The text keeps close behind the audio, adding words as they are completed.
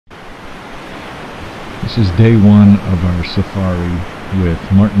This is day one of our safari with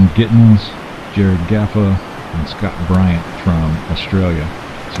Martyn Gittens, Jarrod Gaffa, and Scott Bryant from Australia.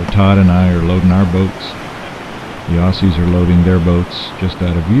 So Tod and I are loading our boats. The Aussies are loading their boats just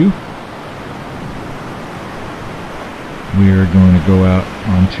out of view. We are going to go out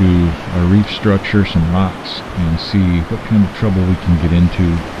onto a reef structure, some rocks, and see what kind of trouble we can get into.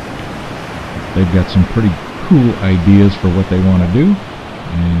 They've got some pretty cool ideas for what they want to do,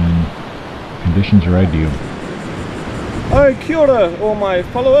 and conditions are ideal. Oh, kia ora, all my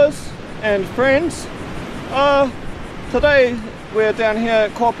followers and friends. Today we're down here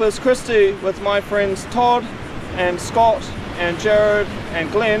at Corpus Christi with my friends Tod and Scott and Jarrod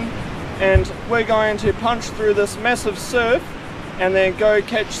and Glenn, and we're going to punch through this massive surf and then go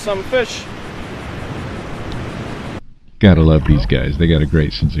catch some fish. Gotta love these guys, they got a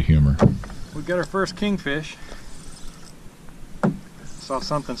great sense of humor. We got our first kingfish. Saw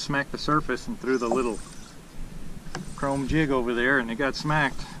something smack the surface and threw the little chrome jig over there, and it got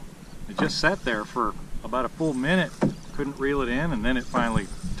smacked. It just sat there for about a full minute, couldn't reel it in, and then it finally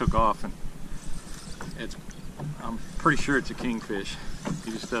took off. And I'm pretty sure it's a kingfish.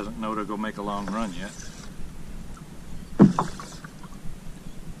 He just doesn't know to go make a long run yet.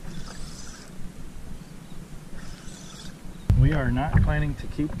 We are not planning to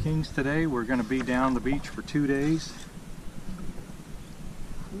keep kings today. We're going to be down the beach for 2 days.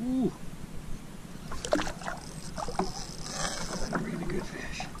 Ooh. Really good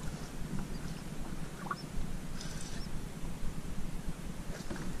fish.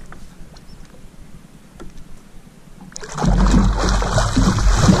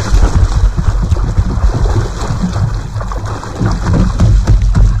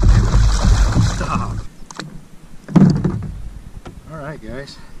 Stop. All right,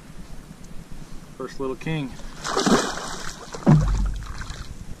 guys. First little king.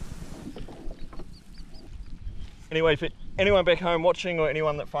 Anyway, for anyone back home watching or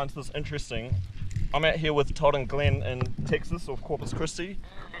anyone that finds this interesting, I'm out here with Tod and Glenn in Texas, or Corpus Christi.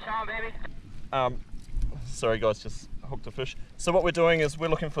 Fish on, baby. Sorry guys, just hooked a fish. So what we're doing is we're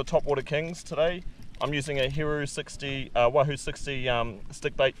looking for topwater kings today. I'm using a Wahoo 60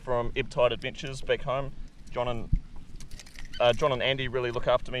 stick bait from Ebb Tide Adventures back home. John and Andy really look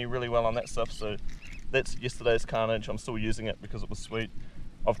after me really well on that stuff, so that's yesterday's carnage. I'm still using it because it was sweet.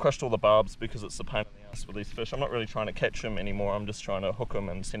 I've crushed all the barbs because it's a pain in the ass with these fish. I'm not really trying to catch them anymore, I'm just trying to hook them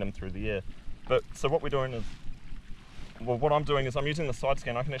and send them through the air. But so what we're doing is, well, what I'm doing is I'm using the side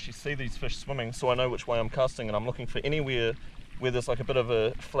scan. I can actually see these fish swimming, so I know which way I'm casting, and I'm looking for anywhere where there's like a bit of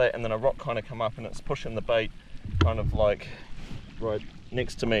a flat and then a rock kind of come up and it's pushing the bait kind of like right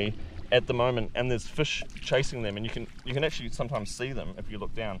next to me at the moment, and there's fish chasing them, and you can actually sometimes see them if you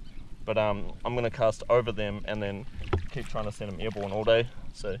look down. But I'm going to cast over them and then keep trying to send them airborne all day.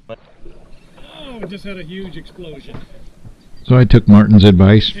 So. Oh, we just had a huge explosion. So I took Martyn's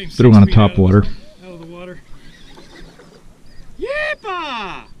advice, threw on a topwater. Out of the water.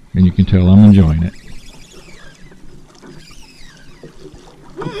 Yeepa! And you can tell I'm enjoying it.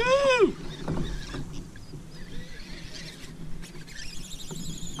 Woohoo!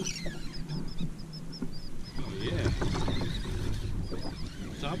 Oh yeah.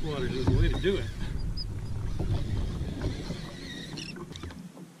 Topwater is the way to do it.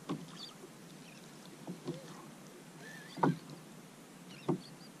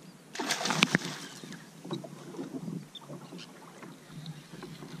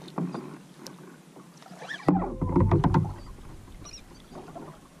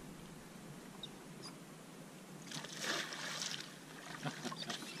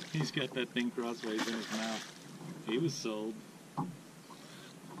 He's got that thing crossways in his mouth. He was sold.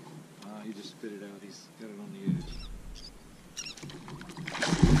 He just spit it out. He's got it on the edge.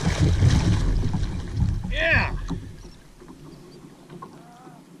 Yeah!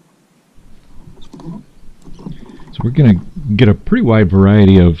 So we're going to get a pretty wide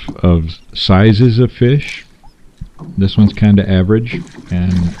variety of sizes of fish. This one's kind of average,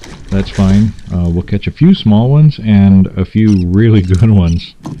 and that's fine. We'll catch a few small ones and a few really good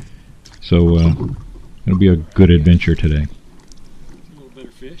ones. So it'll be a good adventure today. A little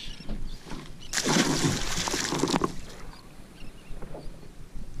better fish.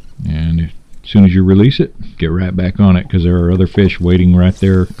 And as soon as you release it, get right back on it, because there are other fish waiting right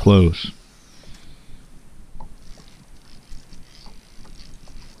there close.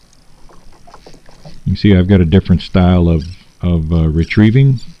 You see I've got a different style of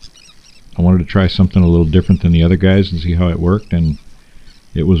retrieving. I wanted to try something a little different than the other guys and see how it worked, and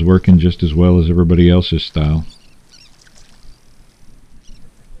it was working just as well as everybody else's style.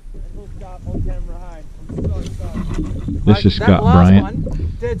 This is Scott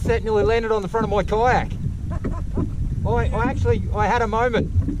Bryant. Dead set nearly landed on the front of my kayak. I had a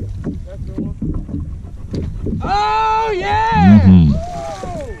moment. Oh yeah! Mm-hmm.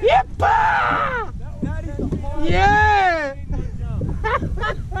 Yippah! Yeah!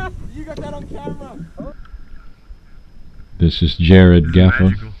 You got that on camera. This is Jarrod Gaffa.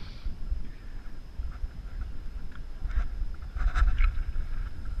 Magical.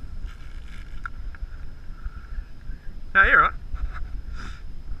 No, you're right.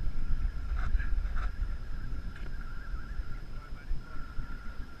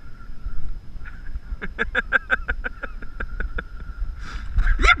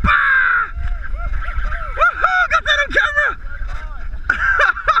 Got that on camera!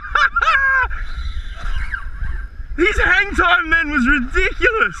 His hang time then was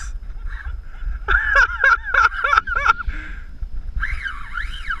ridiculous!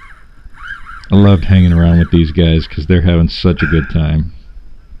 I loved hanging around with these guys because they're having such a good time.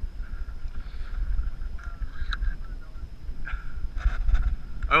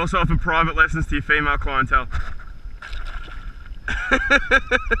 I also offer private lessons to your female clientele.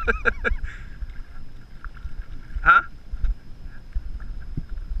 Huh?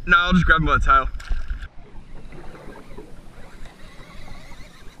 No, I'll just grab him by the tail.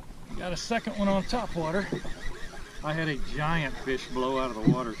 Got a second one on top water. I had a giant fish blow out of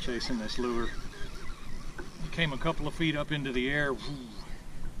the water chasing this lure. He came a couple of feet up into the air.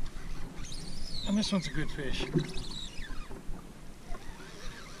 And this one's a good fish.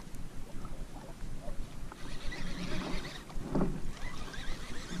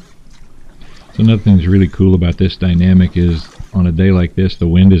 So another thing that's really cool about this dynamic is on a day like this, the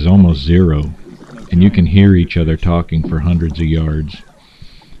wind is almost zero. And you can hear each other talking for hundreds of yards.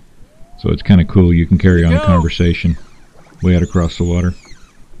 So it's kind of cool. You can carry on a conversation way out across the water.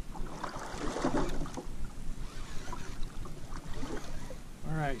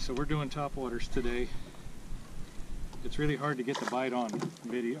 Alright, so we're doing topwaters today. It's really hard to get the bite on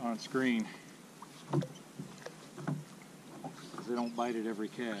video on screen, because they don't bite at every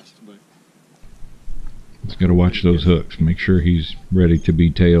cast, but Just got to watch those hooks. Make sure he's ready to be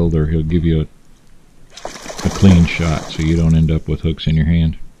tailed or he'll give you a clean shot so you don't end up with hooks in your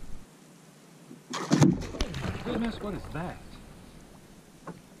hand. goodness, what is that?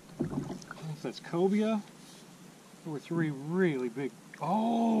 I don't know if that's cobia. There were three really big,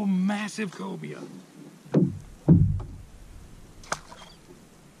 oh, massive cobia.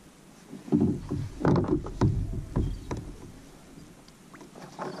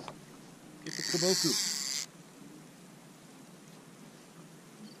 Get the kaboku.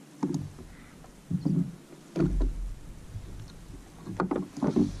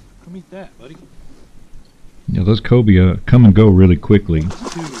 Come eat that, buddy. Yeah, those cobia come and go really quickly.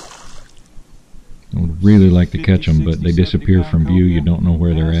 I would really like to catch them, but they disappear from view. You don't know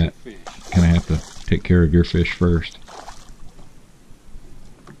where they're at. Kind of have to take care of your fish first.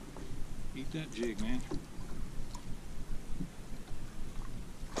 Eat that jig, man.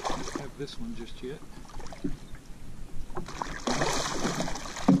 Don't have this one just yet.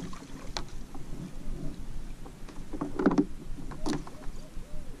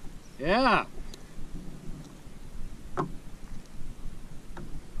 Yeah.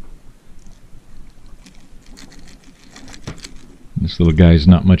 This little guy's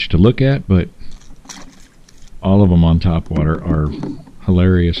not much to look at, but all of them on topwater are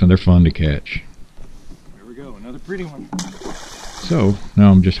hilarious and they're fun to catch. There we go, another pretty one. So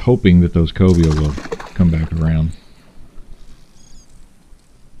now I'm just hoping that those cobia will come back around.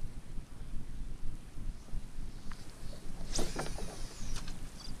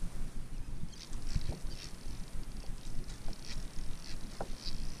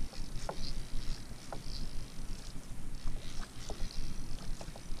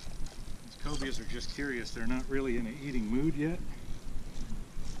 Cobias are just curious. They're not really in an eating mood yet.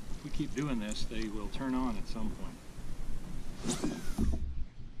 If we keep doing this, they will turn on at some point.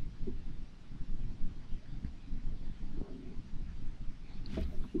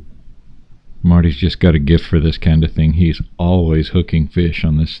 Marty's just got a gift for this kind of thing. He's always hooking fish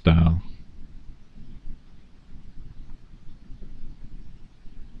on this style.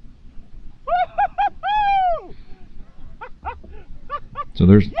 So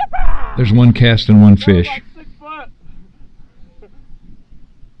there's one cast and one fish. Like 6 foot.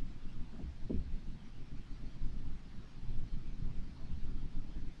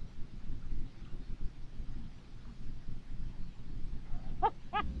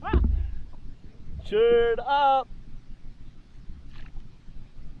 Cheered up.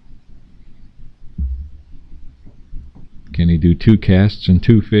 Can he do 2 casts and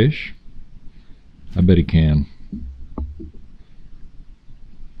 2 fish? I bet he can.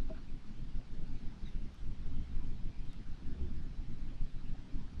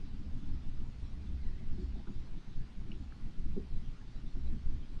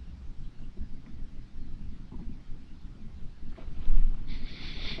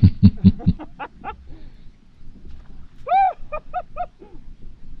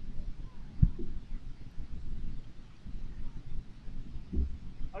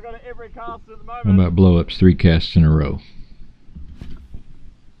 cast at the moment. How about blow-ups 3 casts in a row?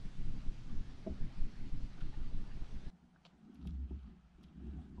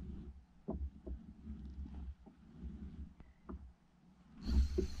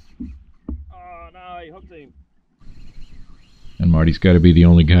 Oh no, he hooked him. And Marty's got to be the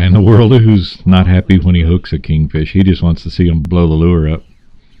only guy in the world who's not happy when he hooks a kingfish. He just wants to see him blow the lure up.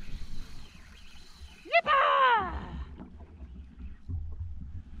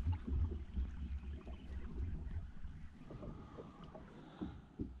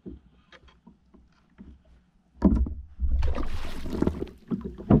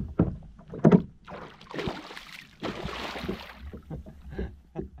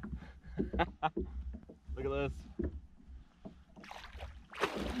 Look at this.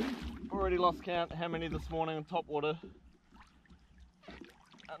 Already lost count how many this morning in top water.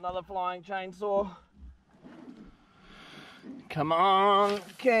 Another flying chainsaw. Come on,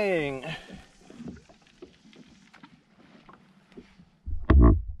 king.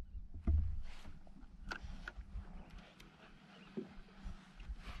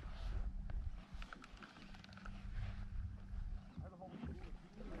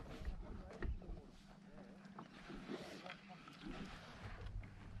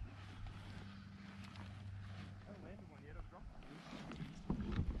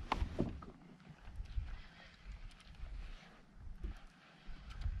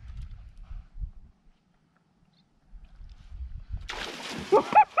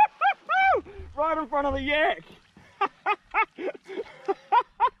 Right in front of the yak.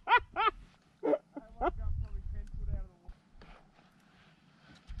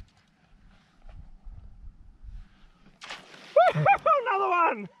 Another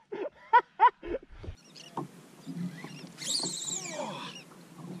one.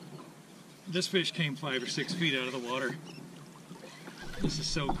 This fish came 5 or 6 feet out of the water. This is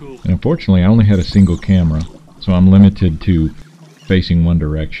so cool. And unfortunately, I only had a single camera, so I'm limited to facing one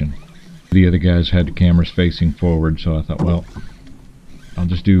direction. The other guys had the cameras facing forward, so I thought, well, I'll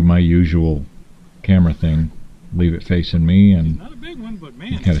just do my usual camera thing, leave it facing me, and Not a big one, but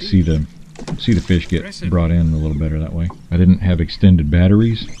man, kind of see the fish get brought in a little better that way. I didn't have extended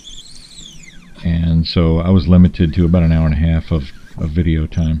batteries, and so I was limited to about an hour and a half of video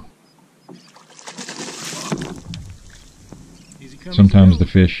time. Sometimes the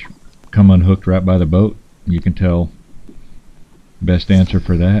fish come unhooked right by the boat. You can tell best answer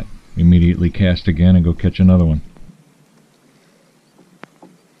for that, immediately cast again and go catch another one.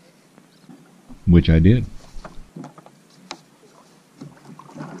 Which I did.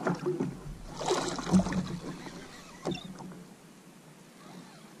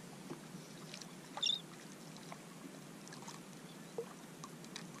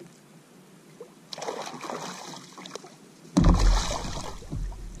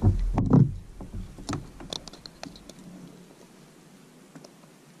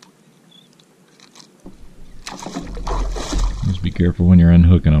 Just be careful when you're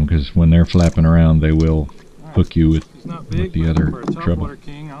unhooking them, because when they're flapping around, they will hook you with the other for a trouble. topwater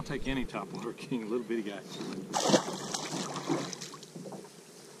king, I'll take any topwater king, little bitty guy.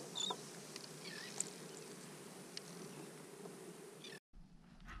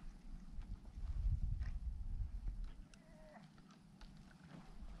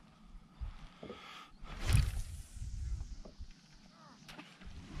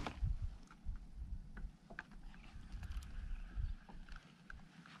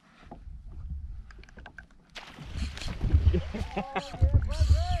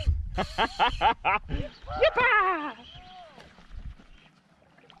 Yippah!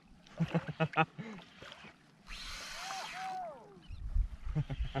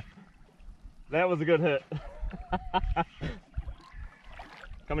 That was a good hit.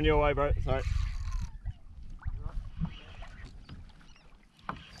 Coming your way, bro. Sorry.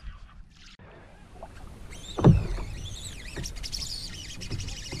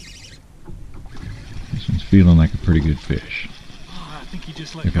 This one's feeling like a pretty good fish. Oh, I think he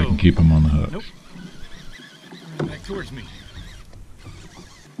just let If go. I can keep him on the hook. Nope. Running back towards me.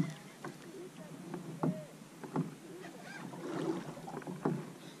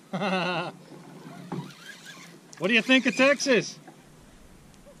 What do you think of Texas?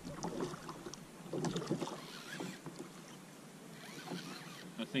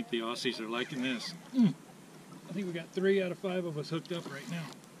 I think the Aussies are liking this. I think we got 3 out of 5 of us hooked up right now.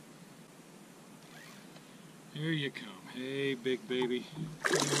 Here you come. Hey, big baby.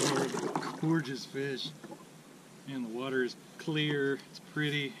 Gorgeous fish. Man, the water is clear. It's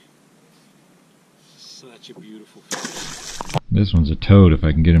pretty. Such a beautiful fish. This one's a toad if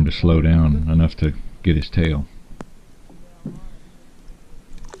I can get him to slow down enough to get his tail.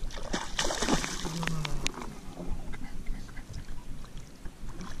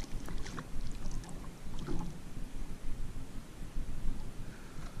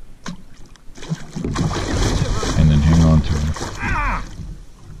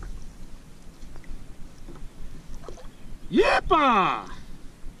 Ah!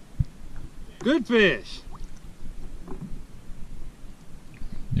 Good fish.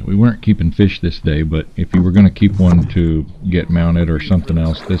 Yeah, we weren't keeping fish this day, but if you were going to keep one to get mounted or something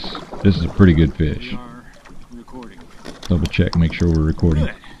else, this is a pretty good fish. We are recording. Double check, make sure we're recording.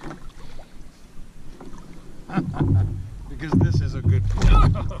 Good. Because this is a good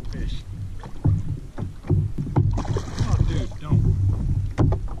fish. Oh, dude, don't.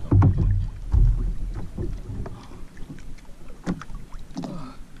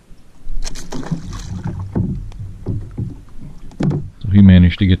 So he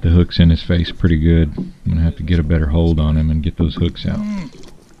managed to get the hooks in his face pretty good. I'm going to have to get a better hold on him and get those hooks out.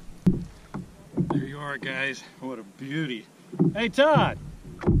 There you are, guys. What a beauty. Hey, Todd.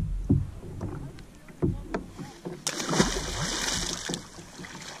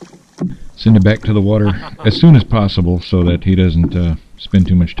 Send it back to the water as soon as possible so that he doesn't spend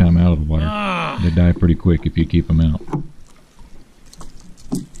too much time out of the water. They die pretty quick if you keep them out.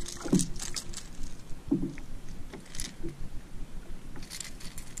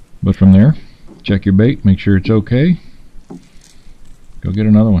 But from there, check your bait, make sure it's okay. Go get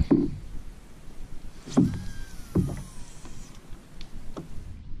another one.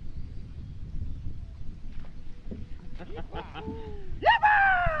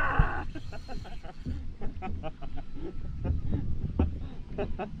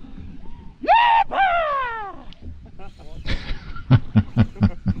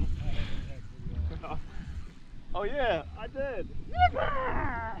 Oh yeah, I did.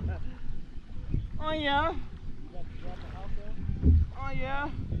 Oh yeah. Oh yeah.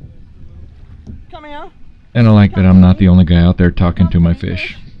 Come here. And I like that I'm not the only guy out there talking to my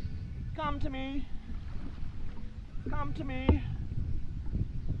fish. Come to me. Come to me.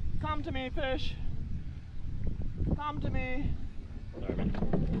 Come to me, fish. Come to me.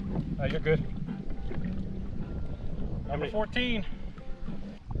 Oh, you're good. Number 14.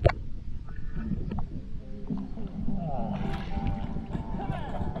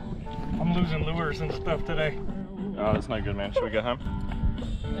 I'm losing lures and stuff today. Oh, that's no good, man. Should we go home?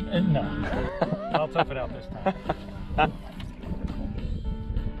 No. I'll tough it out this time.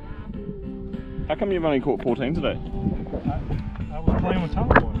 How come you've only caught 14 today? I was playing with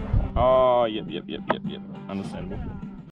topwaters. Oh, yep. Understandable.